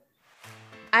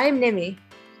I'm Nimi.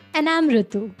 And I'm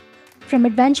Ritu. From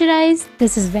Adventurize,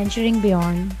 this is Venturing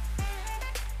Beyond,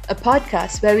 a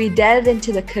podcast where we delve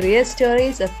into the career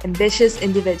stories of ambitious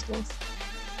individuals.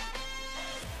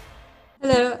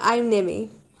 Hello, I'm Nimi.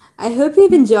 I hope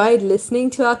you've enjoyed listening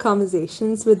to our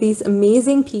conversations with these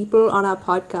amazing people on our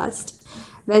podcast.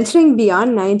 Venturing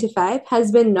Beyond 9 to 5 has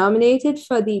been nominated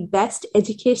for the Best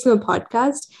Educational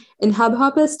Podcast in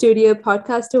Hubhopper Studio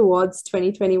Podcast Awards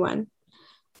 2021.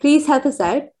 Please help us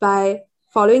out by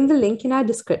following the link in our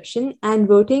description and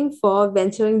voting for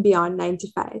Venturing Beyond 9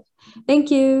 to 5.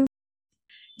 Thank you.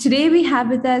 Today we have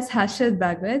with us Harshad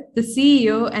Bhagwat, the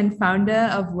CEO and founder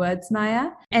of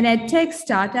WordsMaya, an edtech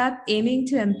startup aiming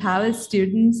to empower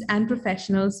students and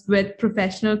professionals with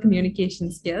professional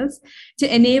communication skills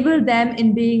to enable them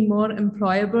in being more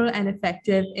employable and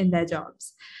effective in their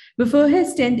jobs. Before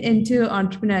his stint into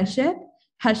entrepreneurship,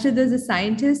 Harshad is a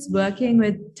scientist working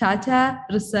with Tata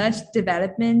Research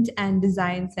Development and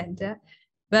Design Center.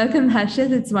 Welcome, Harshad.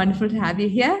 It's wonderful to have you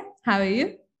here. How are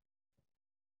you?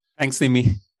 Thanks,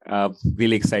 Nimi.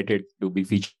 Really excited to be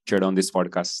featured on this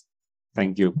podcast.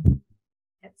 Thank you.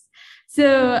 Yes.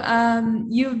 So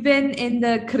you've been in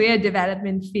the career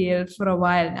development field for a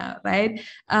while now, right?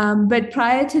 But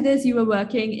prior to this, you were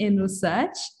working in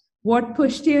research. What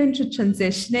pushed you into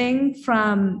transitioning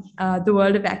from the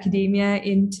world of academia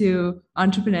into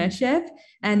entrepreneurship?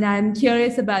 And I'm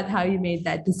curious about how you made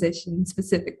that decision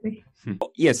specifically.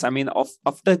 Yes, I mean,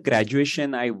 after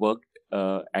graduation, I worked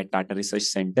at Tata Research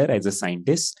Center as a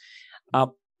scientist.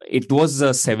 It was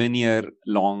a 7-year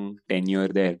long tenure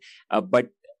there, but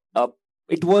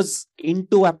it was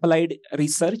into applied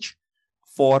research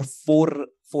for four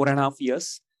and a half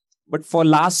years. But for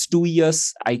last 2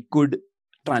 years, I could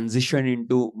transition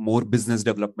into more business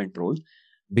development role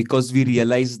because we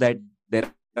realized that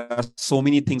there are so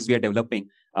many things we are developing,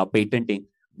 patenting,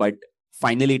 but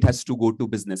finally it has to go to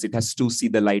business. It has to see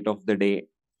the light of the day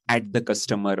at the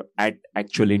customer, at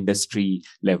actual industry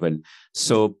level.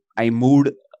 So I moved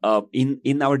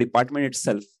in our department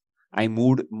itself. I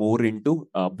moved more into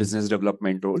business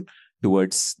development role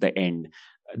towards the end.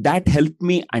 That helped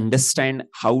me understand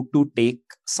how to take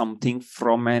something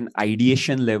from an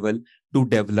ideation level to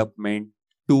development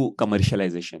to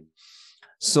commercialization.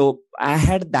 So I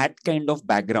had that kind of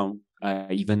background,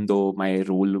 even though my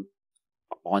role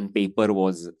on paper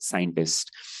was scientist.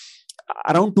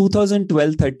 Around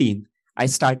 2012-13, I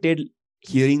started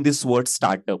hearing this word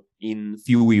startup in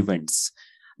few events.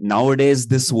 Nowadays,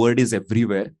 this word is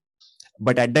everywhere.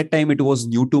 But at that time, it was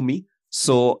new to me.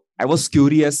 So I was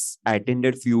curious. I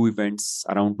attended few events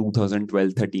around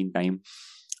 2012-13 time.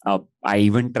 I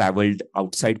even traveled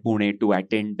outside Pune to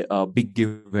attend big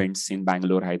events in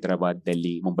Bangalore, Hyderabad,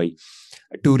 Delhi, Mumbai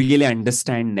to really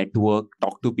understand, network,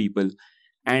 talk to people.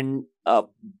 And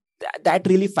that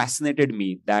really fascinated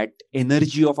me, that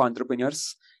energy of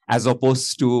entrepreneurs as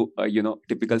opposed to,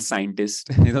 typical scientists.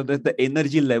 The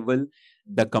energy level,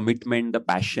 the commitment, the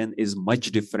passion is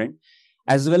much different,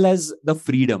 as well as the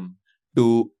freedom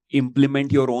to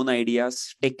implement your own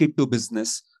ideas, take it to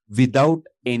business without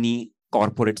any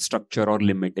corporate structure or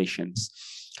limitations.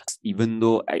 Even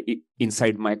though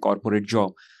inside my corporate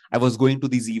job, I was going to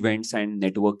these events and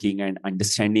networking and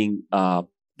understanding,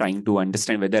 trying to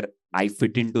understand whether I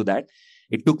fit into that.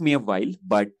 It took me a while,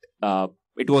 but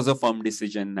it was a firm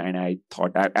decision, and I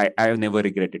thought I have never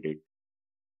regretted it.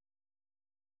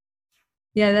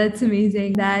 Yeah, that's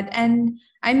amazing. And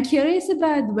I'm curious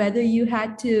about whether you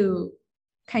had to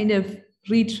kind of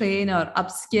retrain or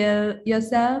upskill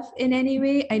yourself in any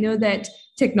way. I know that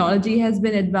technology has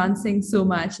been advancing so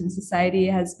much and society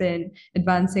has been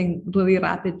advancing really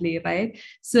rapidly, right?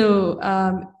 So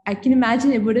I can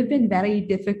imagine it would have been very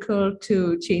difficult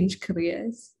to change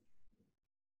careers.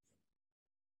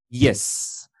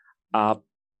 Yes.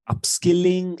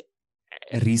 Upskilling,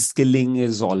 reskilling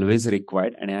is always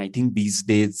required. And I think these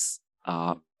days,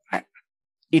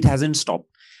 it hasn't stopped.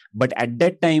 But at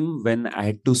that time, when I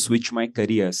had to switch my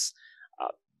careers,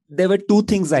 there were two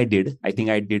things I did. I think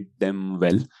I did them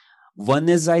well. One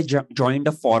is I joined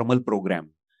a formal program.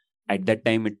 At that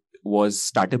time, it was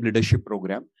Startup Leadership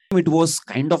Program. It was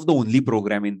kind of the only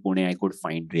program in Pune I could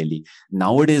find, really.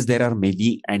 Nowadays, there are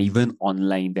many, and even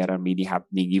online, there are many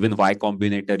happening. Even Y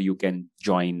Combinator, you can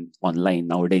join online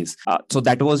nowadays. So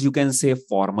that was, you can say,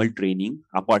 formal training,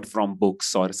 apart from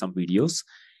books or some videos.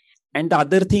 And the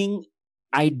other thing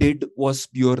I did was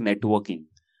pure networking.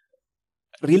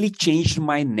 Really changed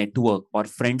my network or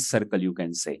friend circle, you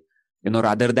can say.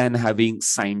 Rather than having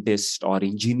scientists or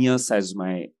engineers as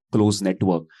my close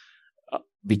network,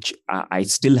 which I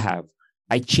still have,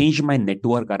 I changed my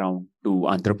network around to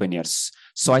entrepreneurs.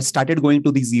 So I started going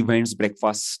to these events,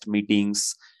 breakfast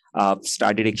meetings,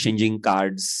 started exchanging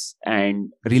cards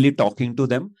and really talking to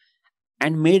them,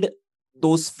 and made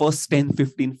those first 10,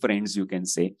 15 friends, you can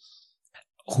say,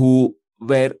 who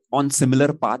were on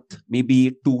similar path,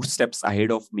 maybe 2 steps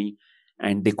ahead of me,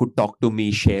 and they could talk to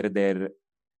me, share their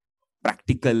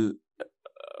practical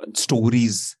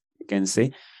stories, you can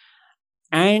say.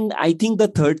 And I think the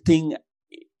third thing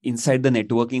inside the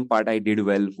networking part I did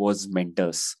well was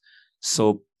mentors.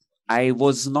 So I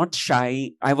was not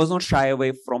shy. I was not shy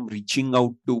away from reaching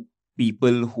out to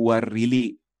people who are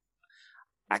really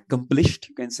accomplished,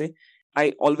 you can say.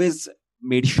 I always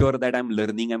made sure that I'm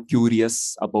learning, I'm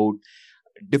curious about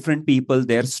different people,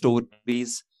 their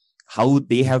stories, how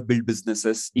they have built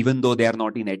businesses, even though they are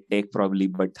not in edtech probably,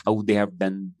 but how they have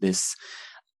done this.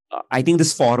 I think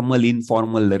this formal,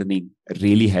 informal learning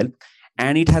really helped,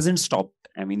 and it hasn't stopped.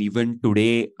 I mean, even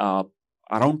today,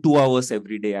 around 2 hours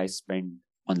every day I spend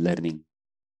on learning.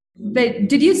 But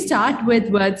did you start with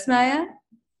WordsMaya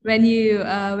when you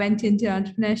went into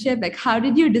entrepreneurship? Like, how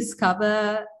did you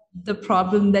discover the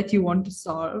problem that you want to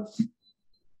solve?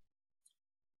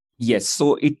 Yes,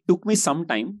 so it took me some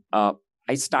time.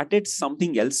 I started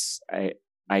something else.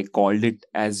 I called it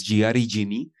as GRE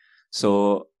Genie.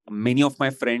 So many of my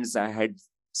friends, I had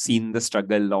seen the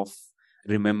struggle of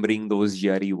remembering those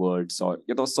GRE words, or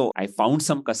so I found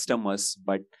some customers,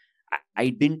 but I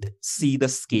didn't see the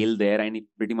scale there, and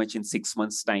pretty much in 6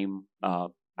 months' time,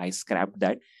 I scrapped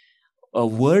that.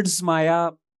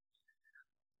 WordsMaya,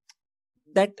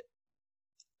 that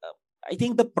I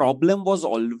think the problem was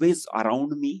always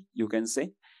around me, you can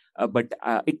say, but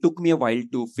it took me a while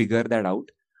to figure that out.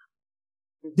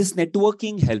 This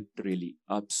networking helped really.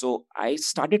 So I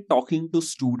started talking to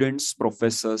students,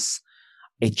 professors,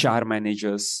 HR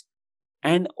managers,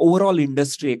 and overall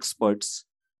industry experts.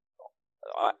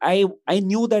 I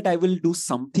knew that I will do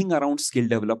something around skill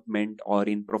development or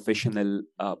in professional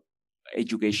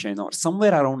education or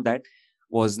somewhere around that.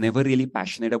 Was never really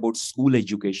passionate about school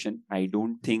education. I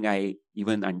don't think I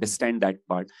even understand that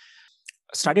part.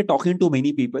 Started talking to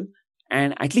many people,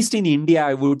 and at least in India,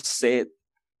 I would say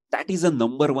that is a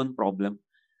number one problem,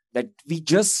 that we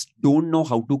just don't know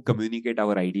how to communicate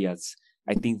our ideas.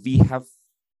 I think we have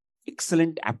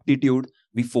excellent aptitude.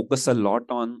 We focus a lot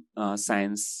on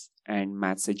science and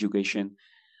maths education.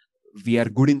 We are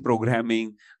good in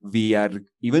programming. We are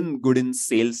even good in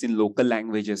sales in local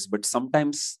languages. But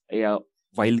sometimes,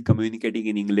 while communicating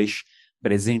in English,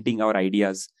 presenting our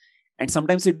ideas, and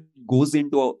sometimes it goes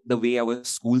into the way our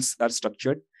schools are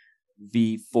structured.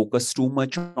 We focus too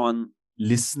much on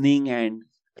listening and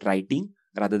writing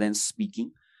rather than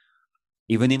speaking.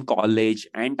 Even in college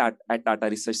and at Tata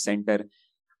Research Center,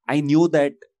 I knew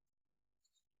that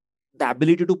the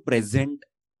ability to present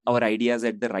our ideas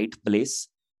at the right place,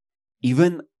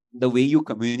 even the way you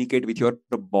communicate with your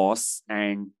boss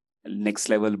and next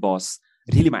level boss,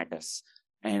 really matters.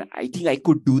 And I think I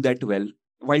could do that well.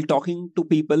 While talking to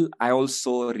people, I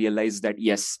also realized that,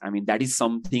 yes, I mean, that is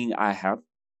something I have.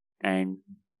 And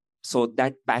so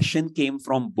that passion came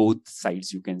from both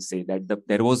sides, you can say, that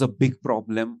there was a big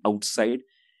problem outside,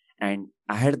 and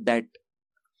I had that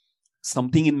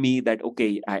something in me that,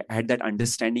 okay, I had that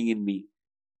understanding in me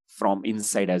from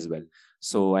inside as well.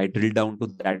 So I drilled down to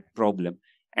that problem.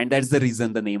 And that's the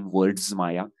reason the name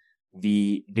WordsMaya.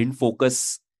 We didn't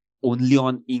focus only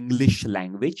on English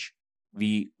language.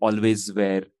 We always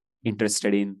were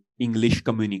interested in English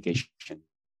communication.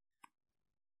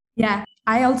 Yeah,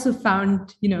 I also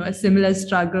found, a similar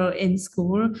struggle in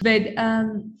school. But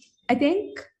I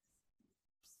think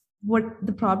what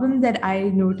the problem that I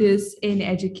notice in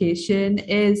education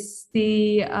is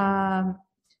the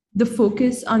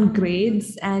focus on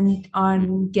grades and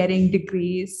on getting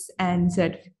degrees and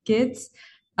certificates,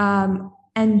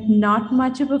 and not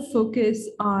much of a focus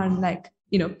on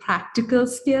practical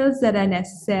skills that are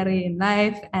necessary in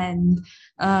life, and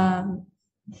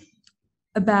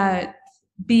about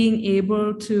being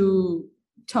able to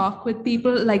talk with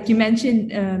people. Like you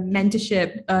mentioned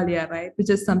mentorship earlier, right? Which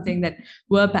is something that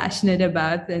we're passionate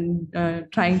about and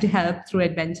trying to help through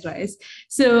Adventurize.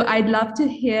 So I'd love to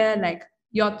hear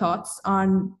your thoughts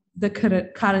on the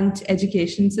current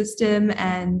education system,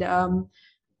 and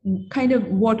kind of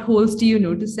what holes do you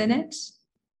notice in it?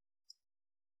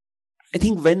 I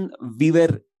think when we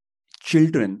were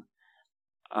children,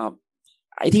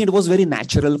 I think it was very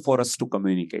natural for us to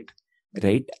communicate,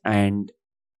 right? And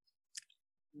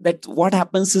that what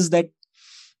happens is that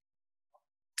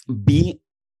we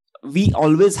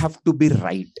always have to be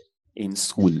right in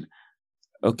school.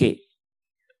 Okay.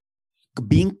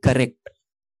 Being correct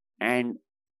and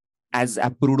as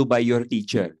approved by your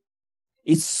teacher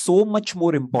is so much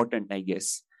more important, I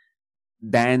guess,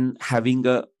 than having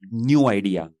a new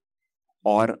idea.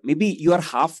 Or maybe you are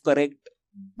half correct,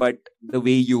 but the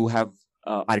way you have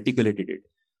articulated it,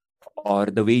 or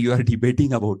the way you are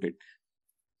debating about it.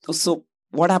 So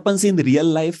what happens in real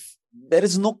life? There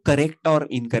is no correct or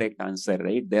incorrect answer,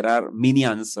 right? There are many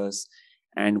answers.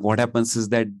 And what happens is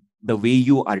that the way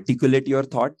you articulate your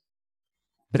thought,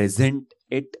 present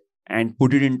it, and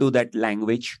put it into that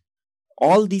language,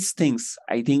 all these things,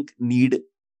 I think, need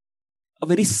a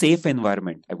very safe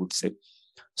environment, I would say.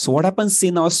 So what happens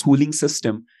in our schooling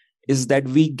system is that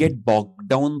we get bogged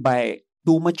down by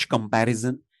too much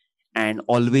comparison and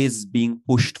always being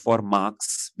pushed for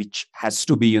marks, which has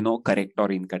to be, correct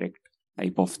or incorrect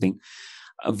type of thing.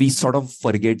 We sort of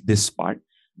forget this part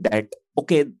that,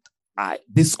 okay,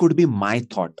 this could be my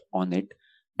thought on it.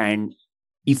 And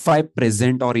if I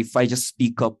present or if I just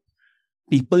speak up,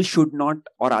 people should not,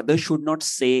 or others should not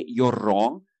say you're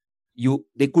wrong.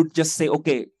 They could just say,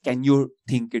 okay, can you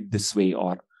think it this way?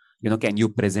 Or, can you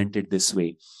present it this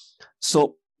way?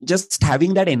 So just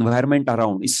having that environment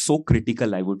around is so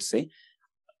critical, I would say.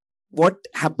 What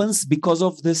happens because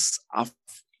of this,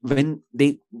 when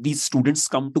these students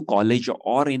come to college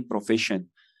or in profession,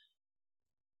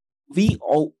 we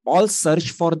all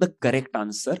search for the correct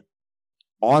answer,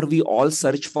 or we all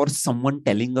search for someone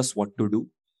telling us what to do,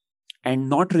 and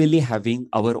not really having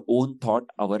our own thought,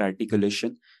 our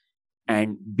articulation,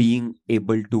 and being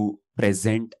able to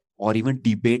present or even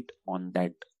debate on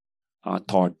that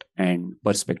thought and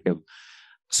perspective.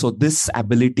 So this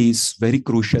ability is very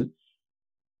crucial.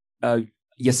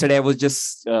 Yesterday,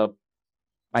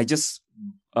 I just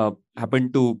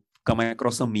happened to come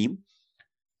across a meme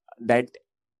that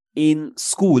in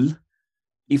school,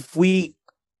 if we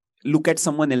look at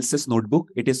someone else's notebook,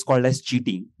 it is called as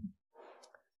cheating.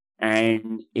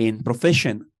 And in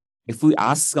profession, if we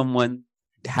ask someone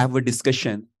to have a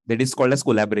discussion, that is called as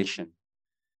collaboration.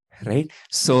 Right?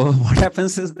 So what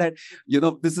happens is that,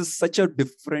 this is such a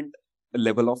different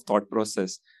level of thought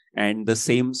process. And the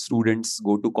same students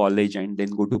go to college and then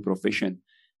go to profession.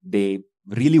 They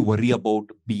really worry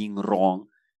about being wrong.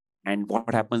 And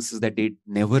what happens is that they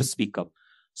never speak up.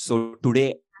 So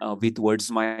today with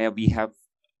WordsMaya, we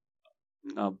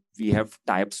have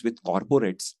types with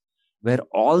corporates where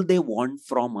all they want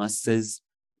from us is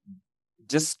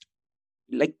just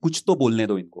like kuch to bolne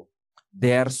do inko.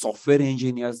 They are software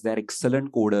engineers, they are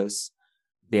excellent coders,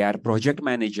 they are project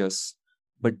managers,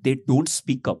 but they don't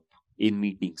speak up in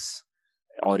meetings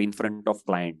or in front of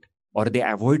client, or they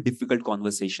avoid difficult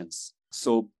conversations.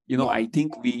 So, I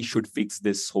think we should fix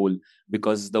this whole,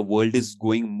 because the world is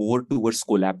going more towards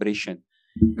collaboration.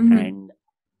 Mm-hmm. And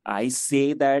I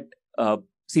say that,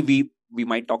 we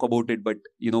might talk about it, but,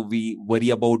 we worry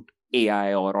about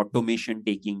AI or automation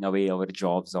taking away our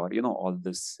jobs, or, all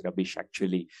this rubbish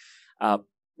actually.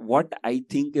 What I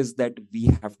think is that we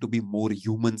have to be more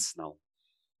humans now.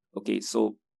 Okay,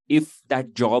 so if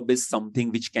that job is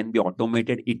something which can be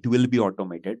automated, it will be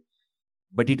automated.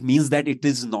 But it means that it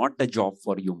is not a job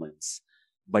for humans.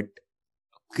 But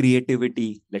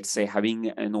creativity, let's say, having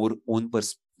an own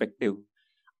perspective,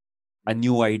 a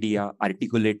new idea,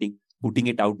 articulating, putting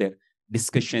it out there,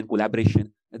 discussion,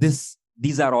 collaboration,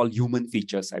 these are all human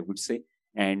features, I would say.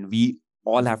 And we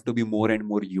all have to be more and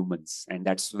more humans. And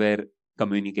that's where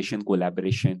communication,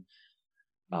 collaboration,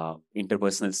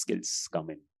 interpersonal skills come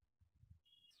in.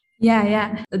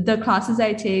 Yeah. The classes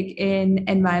I take in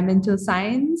environmental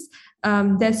science,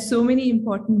 there's so many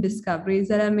important discoveries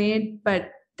that are made,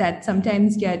 but that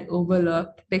sometimes get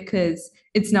overlooked because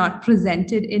it's not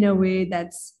presented in a way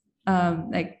that's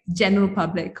like general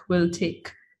public will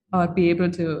take or be able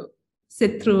to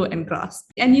sit through and grasp.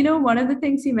 And one of the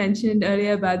things you mentioned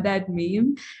earlier about that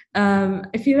meme,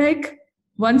 I feel like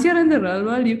once you're in the real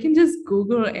world, you can just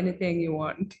Google anything you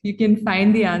want. You can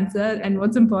find the answer, and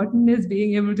what's important is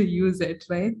being able to use it,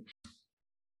 right?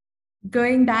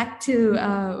 Going back to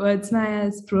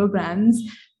WordsMaya's programs,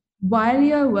 while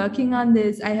you're working on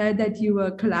this, I heard that you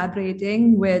were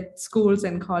collaborating with schools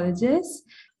and colleges.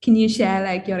 Can you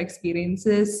share your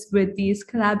experiences with these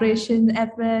collaboration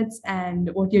efforts and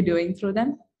what you're doing through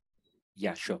them?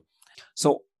 Yeah, sure.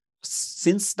 So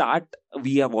since start,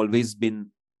 we have always been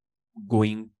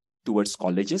going towards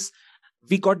colleges.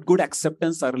 We got good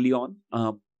acceptance early on.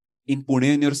 In Pune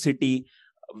University,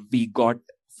 we got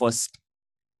first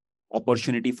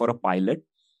opportunity for a pilot.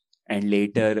 And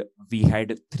later we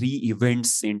had 3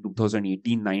 events in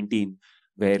 2018-19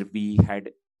 where we had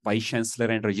Vice Chancellor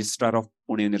and Registrar of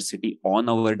Pune University on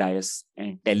our dais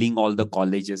and telling all the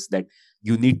colleges that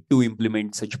you need to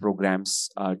implement such programs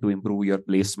to improve your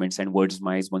placements, and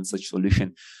WordsMaya is one such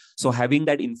solution. So having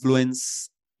that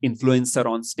influencer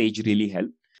on stage really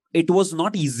helped. It was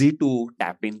not easy to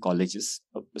tap in colleges.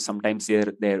 Sometimes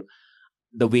the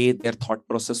way their thought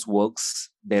process works,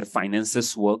 their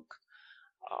finances work,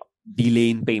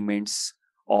 delay in payments,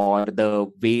 or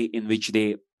the way in which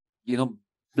they,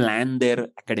 plan their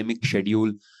academic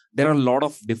schedule. There are a lot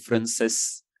of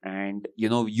differences. And,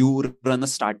 you run a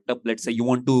startup, let's say you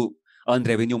want to earn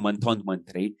revenue month on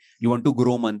month, right? You want to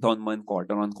grow month on month,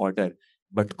 quarter on quarter,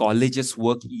 but colleges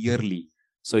work yearly.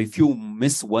 So if you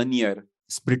miss 1 year,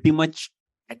 it's pretty much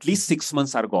at least 6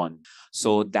 months are gone.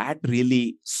 So that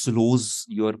really slows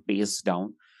your pace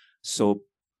down. So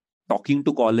talking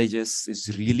to colleges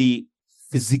is really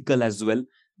physical as well.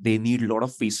 They need a lot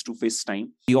of face-to-face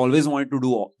time. We always wanted to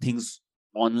do things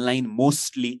online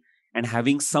mostly, and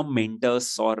having some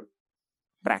mentors or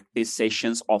practice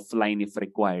sessions offline if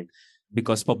required,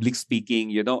 because public speaking,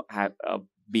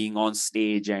 being on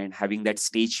stage and having that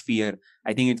stage fear,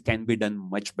 I think it can be done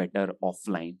much better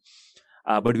offline.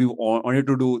 But we wanted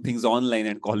to do things online,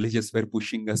 and colleges were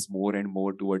pushing us more and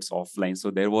more towards offline. So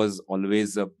there was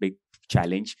always a big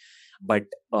challenge. But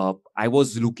I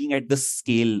was looking at the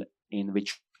scale in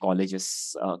which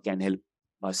colleges can help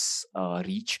us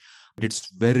reach. But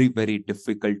it's very, very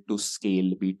difficult to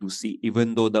scale B2C,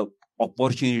 even though the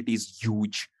opportunity is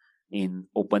huge in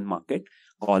open market.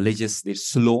 Colleges, they're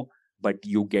slow, but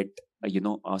you get,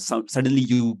 suddenly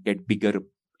you get bigger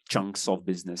chunks of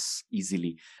business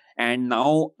easily. And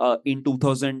now in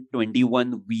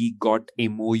 2021, we got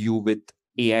MOU with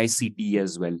AICTE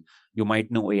as well. You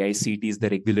might know AICTE is the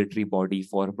regulatory body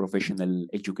for professional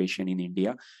education in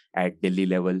India at Delhi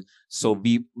level. So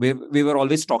we were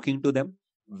always talking to them.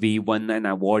 We won an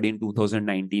award in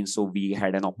 2019. So we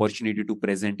had an opportunity to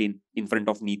present in front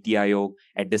of Niti Aayog.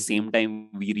 At the same time,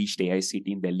 we reached AICTE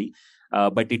in Delhi.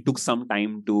 But it took some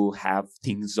time to have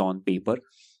things on paper.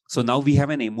 So now we have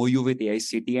an MOU with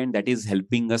AICTE, and that is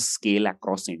helping us scale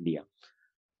across India.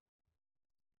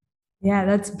 Yeah,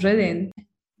 that's brilliant.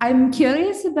 I'm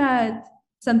curious about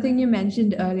something you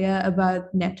mentioned earlier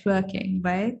about networking,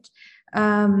 right?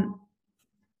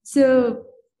 So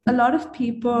a lot of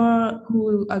people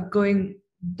who are going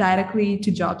directly to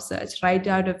job search right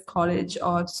out of college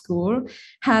or school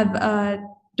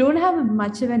don't have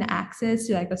much of an access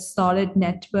to like a solid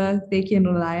network they can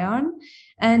rely on.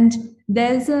 And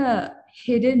there's a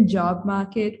hidden job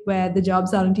market where the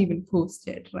jobs aren't even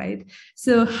posted, right?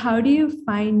 So how do you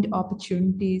find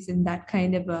opportunities in that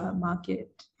kind of a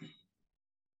market?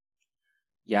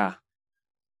 Yeah,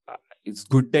 it's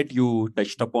good that you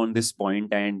touched upon this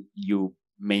point and you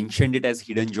mentioned it as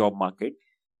hidden job market.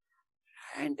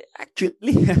 And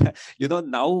actually,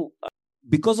 now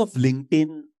because of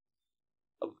LinkedIn,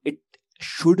 it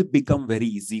should become very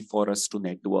easy for us to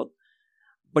network.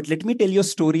 But let me tell you a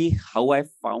story how I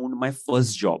found my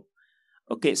first job.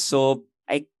 Okay, so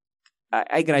I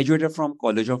graduated from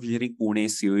College of Engineering, Pune,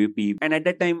 COEP. And at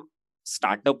that time,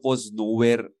 startup was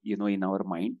nowhere, in our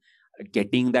mind.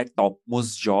 Getting that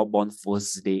topmost job on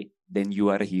first day, then you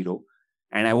are a hero.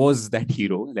 And I was that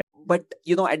hero. But,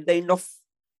 at the end of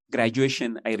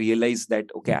graduation, I realized that,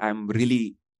 okay, I'm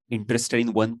really interested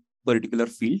in one particular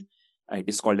field. It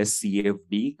is called as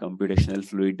CFD, Computational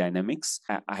Fluid Dynamics.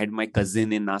 I had my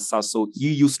cousin in NASA, so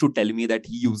he used to tell me that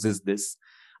he uses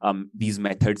these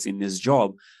methods in his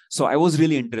job. So I was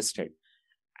really interested.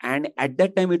 And at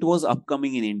that time, it was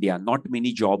upcoming in India. Not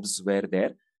many jobs were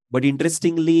there. But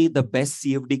interestingly, the best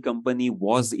CFD company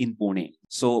was in Pune.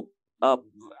 So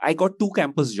I got 2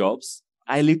 campus jobs.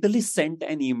 I literally sent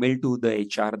an email to the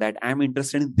HR that I'm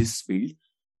interested in this field.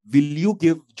 Will you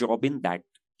give job in that,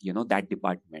 that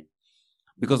department?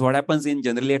 Because what happens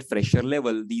generally at fresher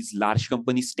level, these large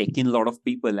companies take in a lot of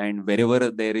people, and wherever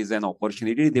there is an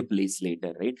opportunity, they place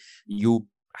later, right?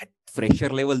 At fresher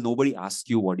level, nobody asks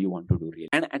you what you want to do really.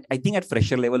 And I think at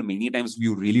fresher level, many times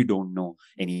you really don't know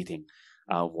anything,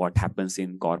 what happens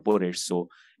in corporates. So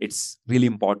it's really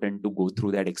important to go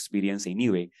through that experience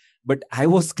anyway. But I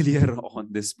was clear on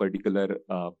this particular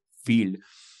field.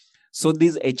 So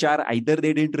these HR, either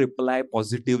they didn't reply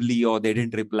positively or they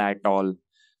didn't reply at all.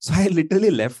 So I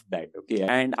literally left that. Okay.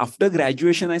 And after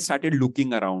graduation, I started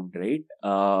looking around, right?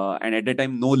 And at the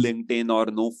time, no LinkedIn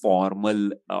or no formal.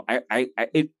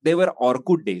 They were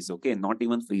Orkut days. Okay. Not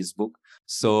even Facebook.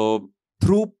 So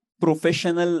through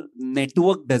professional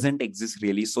network doesn't exist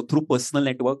really. So through personal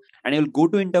network, and I'll go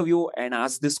to interview and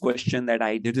ask this question that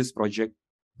I did this project.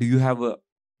 Do you have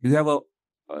a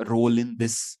role in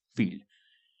this field?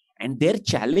 And their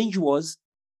challenge was,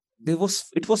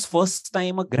 it was first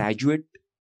time a graduate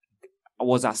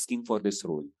was asking for this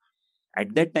role.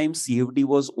 At that time, CFD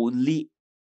was only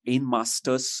in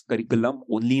master's curriculum,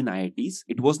 only in IITs.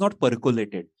 It was not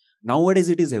percolated. Nowadays,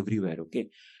 it is everywhere, okay?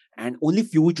 And only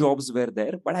few jobs were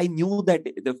there, but I knew that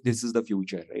this is the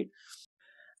future, right?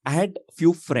 I had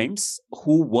few friends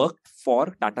who worked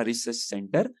for Tata Research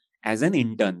Center as an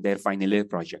intern, their final year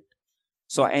project.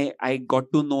 So I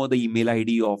got to know the email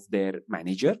ID of their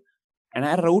manager, and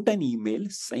I wrote an email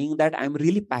saying that I'm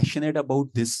really passionate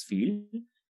about this field.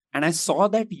 And I saw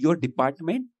that your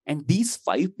department and these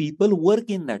 5 people work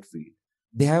in that field.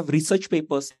 They have research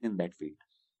papers in that field.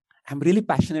 I'm really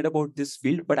passionate about this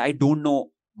field, but I don't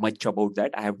know much about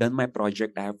that. I have done my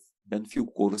project. I have done few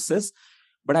courses,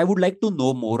 but I would like to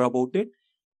know more about it.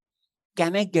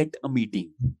 Can I get a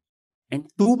meeting? And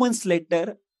 2 months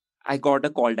later, I got a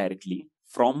call directly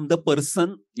from the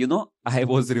person, I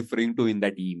was referring to in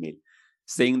that email,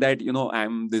 saying that,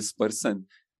 I'm this person.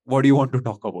 What do you want to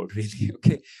talk about, really?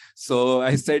 Okay. So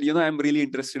I said, I'm really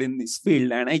interested in this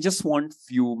field and I just want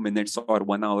few minutes or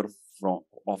 1 hour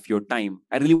of your time.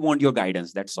 I really want your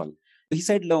guidance. That's all. He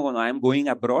said, no, I'm going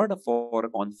abroad for a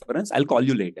conference. I'll call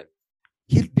you later.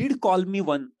 He did call me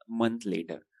 1 month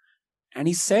later. And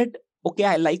he said, okay,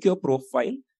 I like your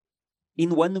profile.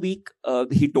 In 1 week,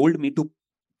 he told me to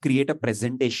create a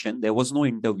presentation. There was no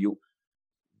interview.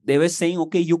 They were saying,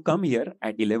 okay, you come here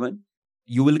at 11.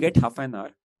 You will get half an hour.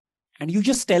 And you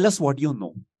just tell us what you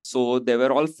know. So there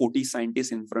were all 40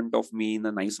 scientists in front of me in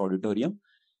a nice auditorium.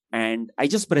 And I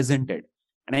just presented.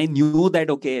 And I knew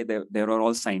that, okay, there are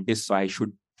all scientists, so I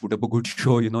should put up a good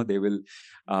show. They will,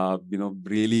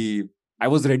 really, I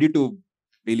was ready to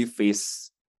really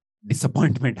face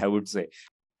disappointment, I would say.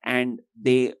 And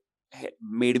they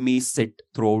made me sit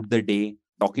throughout the day,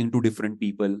 talking to different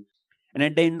people. And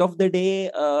at the end of the day,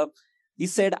 he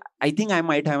said, I think I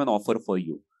might have an offer for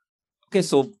you. Okay,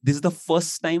 so this is the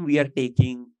first time we are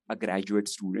taking a graduate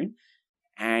student,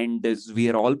 and we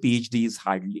are all PhDs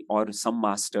hardly, or some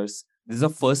masters. This is the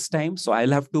first time, so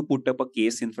I'll have to put up a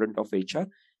case in front of HR,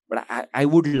 but I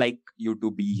would like you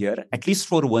to be here at least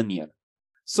for 1 year.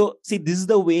 So see, this is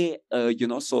the way,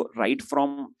 so right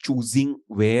from choosing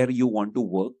where you want to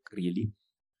work, really,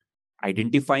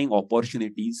 identifying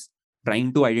opportunities,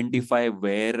 trying to identify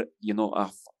where,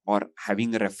 or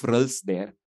having referrals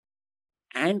there,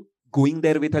 and going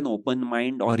there with an open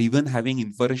mind, or even having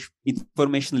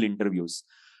informational interviews.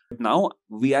 Now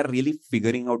we are really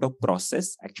figuring out a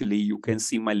process. Actually, you can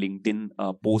see my LinkedIn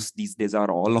posts these days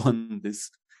are all on this,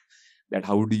 that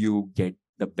how do you get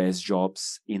the best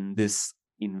jobs in this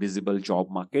invisible job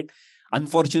market.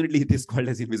 Unfortunately, it is called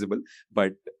as invisible,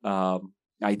 but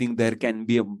I think there can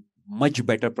be a much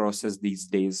better process these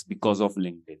days because of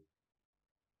LinkedIn.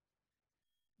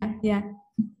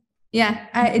 Yeah,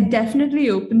 it definitely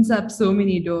opens up so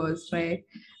many doors, right?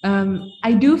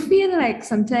 I do feel like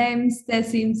sometimes there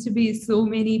seems to be so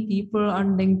many people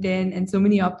on LinkedIn and so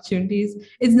many opportunities.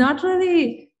 It's not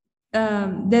really,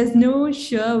 there's no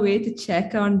sure way to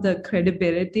check on the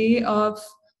credibility of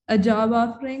a job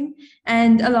offering.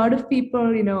 And a lot of people,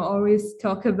 always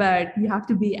talk about you have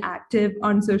to be active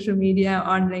on social media,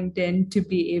 on LinkedIn, to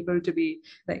be able to be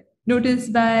like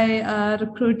noticed by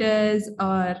recruiters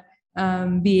or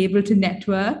be able to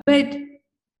network. But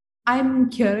I'm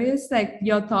curious, like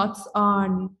your thoughts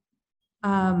on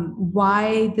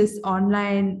why this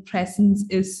online presence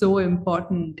is so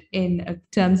important in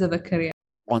terms of a career.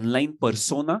 Online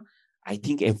persona, I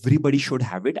think everybody should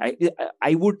have it.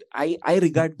 I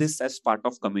regard this as part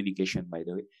of communication, by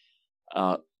the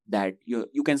way. That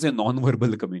you can say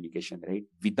non-verbal communication, right?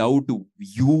 Without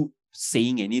you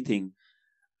saying anything,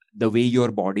 the way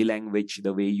your body language,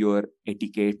 the way your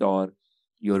etiquette or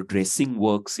your dressing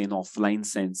works in offline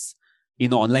sense,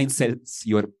 in online sense,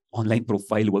 your online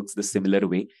profile works the similar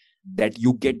way, that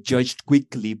you get judged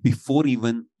quickly before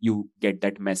even you get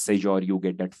that message or you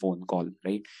get that phone call,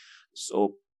 right?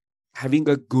 So having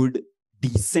a good,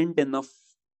 decent enough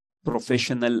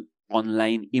professional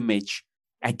online image,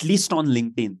 at least on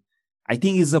LinkedIn, I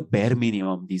think is a bare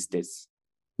minimum these days.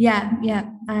 Yeah,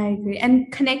 I agree.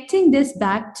 And connecting this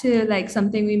back to like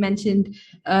something we mentioned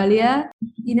earlier,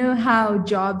 how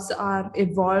jobs are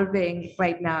evolving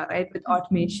right now, right, with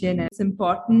automation. And it's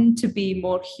important to be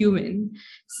more human.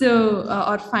 So,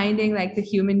 or finding like the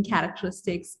human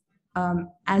characteristics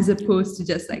as opposed to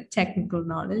just like technical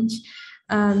knowledge.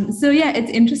 So yeah,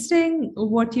 it's interesting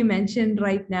what you mentioned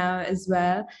right now as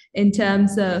well in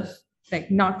terms of like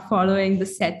not following the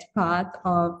set path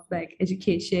of like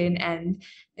education. And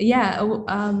yeah,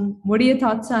 what are your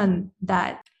thoughts on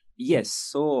that? Yes.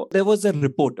 So there was a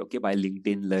report, okay, by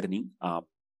LinkedIn Learning,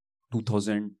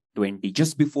 2020,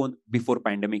 just before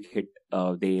pandemic hit.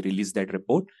 They released that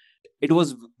report. It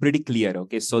was pretty clear.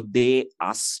 Okay, so they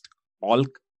asked all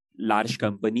large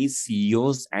companies,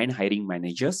 CEOs, and hiring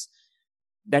managers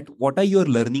that what are your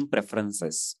learning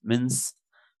preferences? Means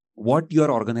what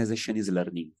your organization is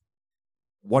learning.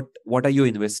 What are you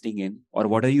investing in, or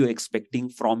what are you expecting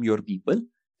from your people?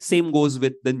 Same goes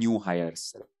with the new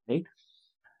hires, right?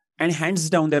 And hands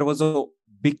down, there was a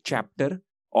big chapter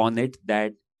on it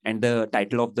and the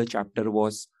title of the chapter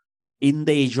was "In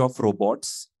the Age of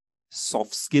Robots,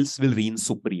 Soft Skills Will Reign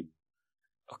Supreme."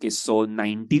 Okay, so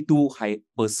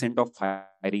 92% of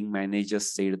hiring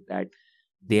managers said that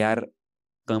they are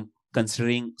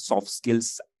considering soft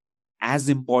skills as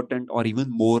important or even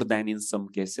more than in some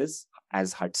cases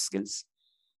as hard skills.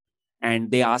 And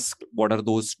they asked, what are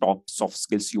those top soft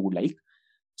skills you would like?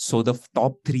 So the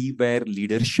top three were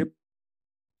leadership,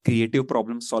 creative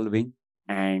problem solving,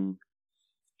 and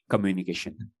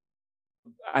communication.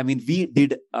 I mean, we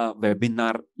did a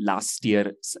webinar last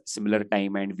year, similar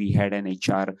time, and we had an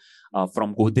HR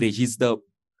from Godrej. He's the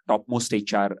topmost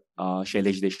HR,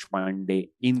 Shailesh Deshpande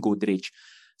in Godrej.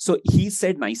 So he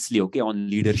said nicely, okay, on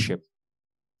leadership.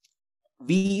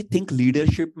 We think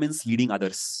leadership means leading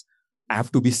others. I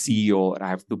have to be CEO, or I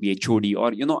have to be HOD,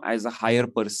 or, as a higher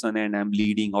person, and I'm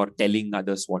leading or telling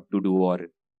others what to do, or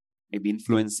maybe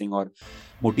influencing or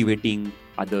motivating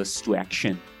others to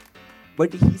action.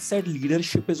 But he said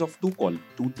leadership is of two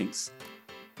things.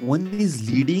 One is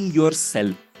leading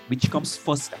yourself, which comes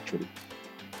first actually,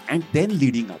 and then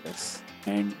leading others.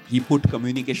 And he put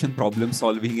communication, problem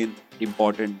solving in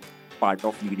important part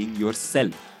of leading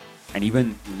yourself. And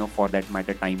even, for that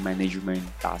matter, time management,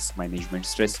 task management,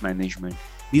 stress management.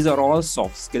 These are all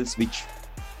soft skills which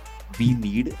we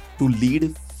need to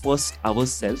lead first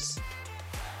ourselves.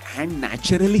 And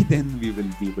naturally, then we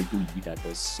will be able to lead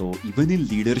others. So even in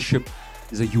leadership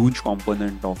is a huge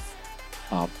component of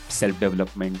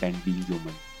self-development and being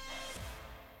human.